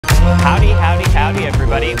Howdy, howdy, howdy,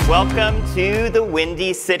 everybody. Welcome to the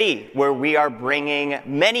Windy City, where we are bringing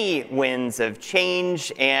many winds of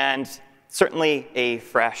change and certainly a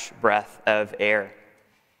fresh breath of air.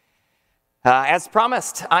 As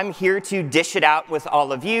promised, I'm here to dish it out with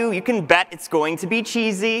all of you. You can bet it's going to be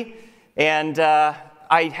cheesy, and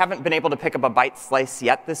I haven't been able to pick up a bite slice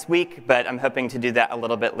yet this week, but I'm hoping to do that a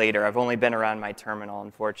little bit later. I've only been around my terminal,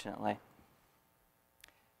 unfortunately.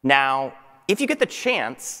 Now, if you get the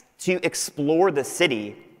chance to explore the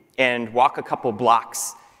city and walk a couple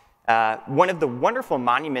blocks, one of the wonderful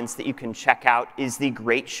monuments that you can check out is the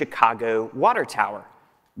Great Chicago Water Tower.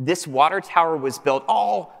 This water tower was built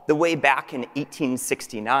all the way back in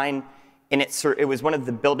 1869, and it was one of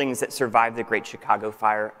the buildings that survived the Great Chicago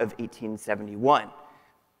Fire of 1871.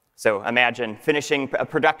 So imagine finishing a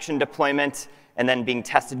production deployment and then being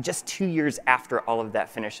tested just 2 years after all of that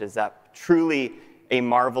finishes up. Truly a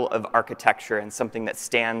marvel of architecture and something that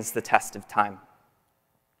stands the test of time.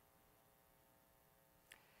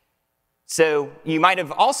 So you might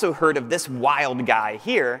have also heard of this wild guy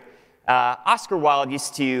here. Oscar Wilde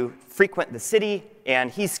used to frequent the city, and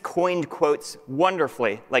he's coined quotes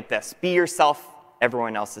wonderfully like this: "Be yourself,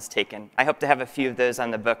 everyone else is taken." I hope to have a few of those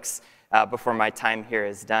on the books before my time here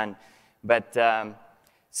is done. But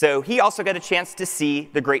so he also got a chance to see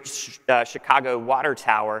the Great Chicago Water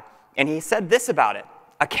Tower, and he said this about it: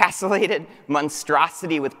 "A castellated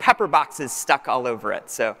monstrosity with pepper boxes stuck all over it."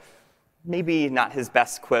 So maybe not his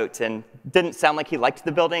best quote, and didn't sound like he liked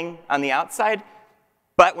the building on the outside.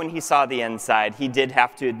 But when he saw the inside, he did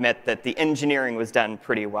have to admit that the engineering was done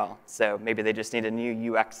pretty well. So maybe they just need a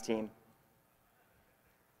new UX team.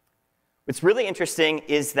 What's really interesting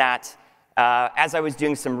is that as I was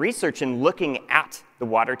doing some research and looking at the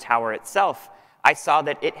water tower itself, I saw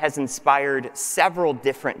that it has inspired several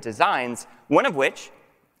different designs, one of which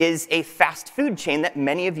is a fast food chain that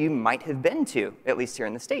many of you might have been to, at least here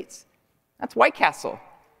in the States. That's White Castle.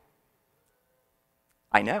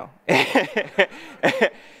 I know.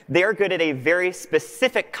 They're good at a very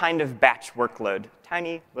specific kind of batch workload,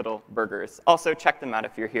 tiny little burgers. Also, check them out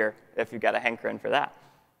if you're here, if you've got a hankering for that.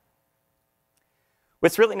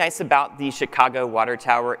 What's really nice about the Chicago Water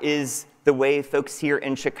Tower is the way folks here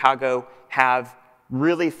in Chicago have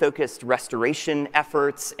really focused restoration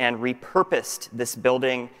efforts and repurposed this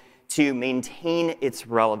building to maintain its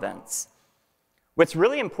relevance. What's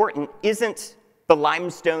really important isn't the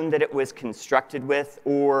limestone that it was constructed with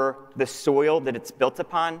or the soil that it's built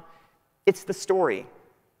upon. It's the story.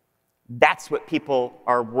 That's what people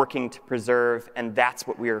are working to preserve, and that's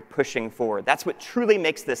what we are pushing forward. That's what truly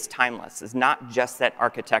makes this timeless, is not just that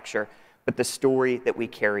architecture, but the story that we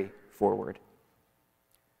carry forward.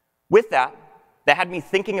 With that, that had me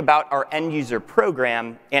thinking about our end user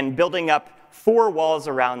program and building up 4 walls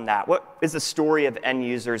around that. What is the story of end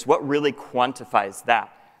users? What really quantifies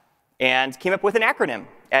that? And came up with an acronym,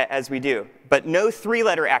 as we do. But no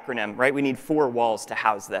 3-letter acronym, right? We need 4 walls to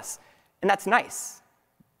house this. And that's nice.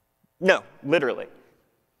 No, literally.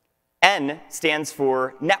 N stands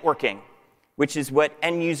for networking, which is what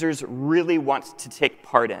end users really want to take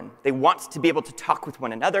part in. They want to be able to talk with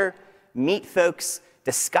one another, meet folks,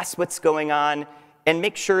 discuss what's going on, and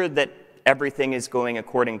make sure that everything is going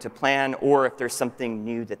according to plan, or if there's something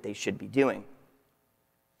new that they should be doing.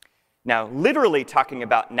 Now, literally talking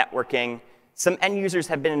about networking, some end users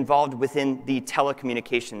have been involved within the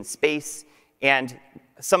telecommunications space, and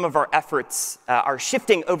some of our efforts are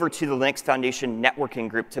shifting over to the Linux Foundation networking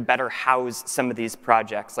group to better house some of these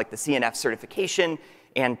projects, like the CNCF certification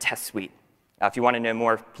and test suite. If you want to know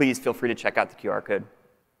more, please feel free to check out the QR code.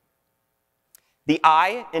 The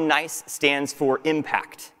I in NICE stands for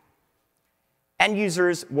impact. End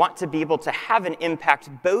users want to be able to have an impact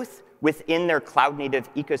both within their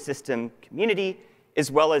cloud-native ecosystem community, as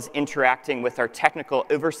well as interacting with our Technical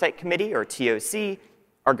Oversight Committee, or TOC,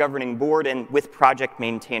 our governing board, and with project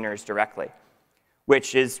maintainers directly,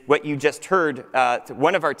 which is what you just heard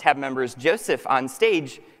one of our TAB members, Joseph, on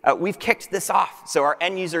stage. We've kicked this off, so our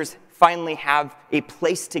end users finally have a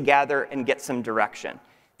place to gather and get some direction.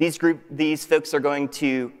 These folks are going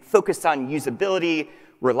to focus on usability,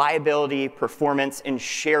 reliability, performance, and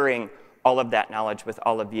sharing all of that knowledge with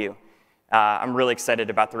all of you. I'm really excited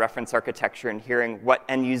about the reference architecture and hearing what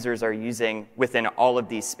end users are using within all of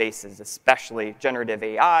these spaces, especially generative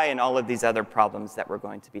AI and all of these other problems that we're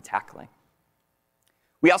going to be tackling.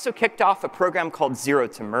 We also kicked off a program called Zero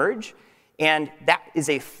to Merge, and that is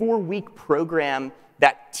a 4-week program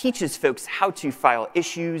that teaches folks how to file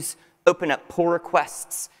issues, open up pull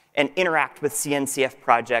requests, and interact with CNCF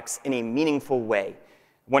projects in a meaningful way.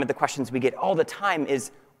 One of the questions we get all the time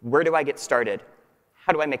is, where do I get started?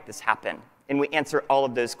 How do I make this happen? and we answer all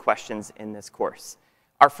of those questions in this course.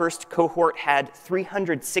 Our first cohort had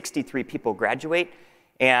 363 people graduate,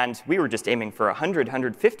 and we were just aiming for 100,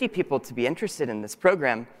 150 people to be interested in this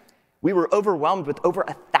program. We were overwhelmed with over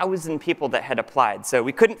 1,000 people that had applied, so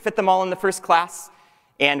we couldn't fit them all in the first class,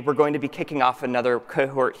 and we're going to be kicking off another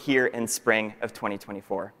cohort here in spring of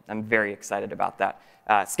 2024. I'm very excited about that.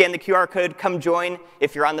 Scan the QR code, come join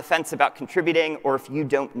if you're on the fence about contributing or if you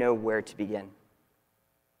don't know where to begin.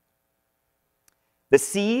 The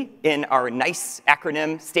C in our NICE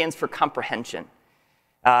acronym stands for comprehension.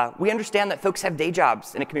 We understand that folks have day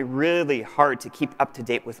jobs, and it can be really hard to keep up to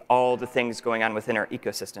date with all the things going on within our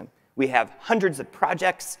ecosystem. We have hundreds of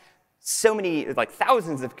projects, so many, like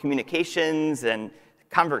thousands of communications and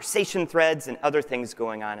conversation threads and other things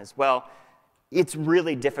going on as well. It's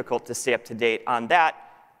really difficult to stay up to date on that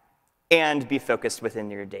and be focused within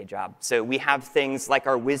your day job. So we have things like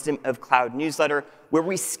our Wisdom of Cloud newsletter, where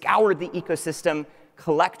we scour the ecosystem,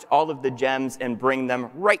 collect all of the gems, and bring them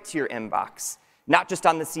right to your inbox. Not just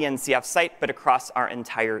on the CNCF site, but across our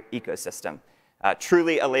entire ecosystem.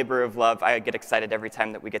 Truly a labor of love. I get excited every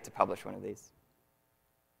time that we get to publish one of these.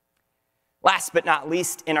 Last but not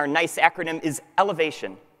least in our NICE acronym is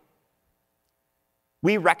elevation.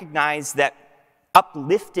 We recognize that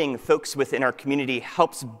uplifting folks within our community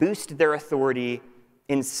helps boost their authority,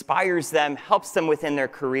 inspires them, helps them within their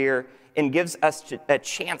career, and gives us a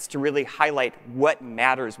chance to really highlight what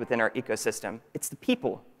matters within our ecosystem. It's the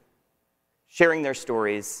people sharing their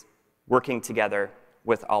stories, working together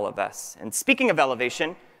with all of us. And speaking of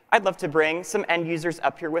elevation, I'd love to bring some end users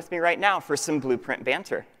up here with me right now for some Blueprint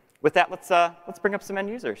banter. With that, let's bring up some end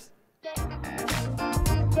users.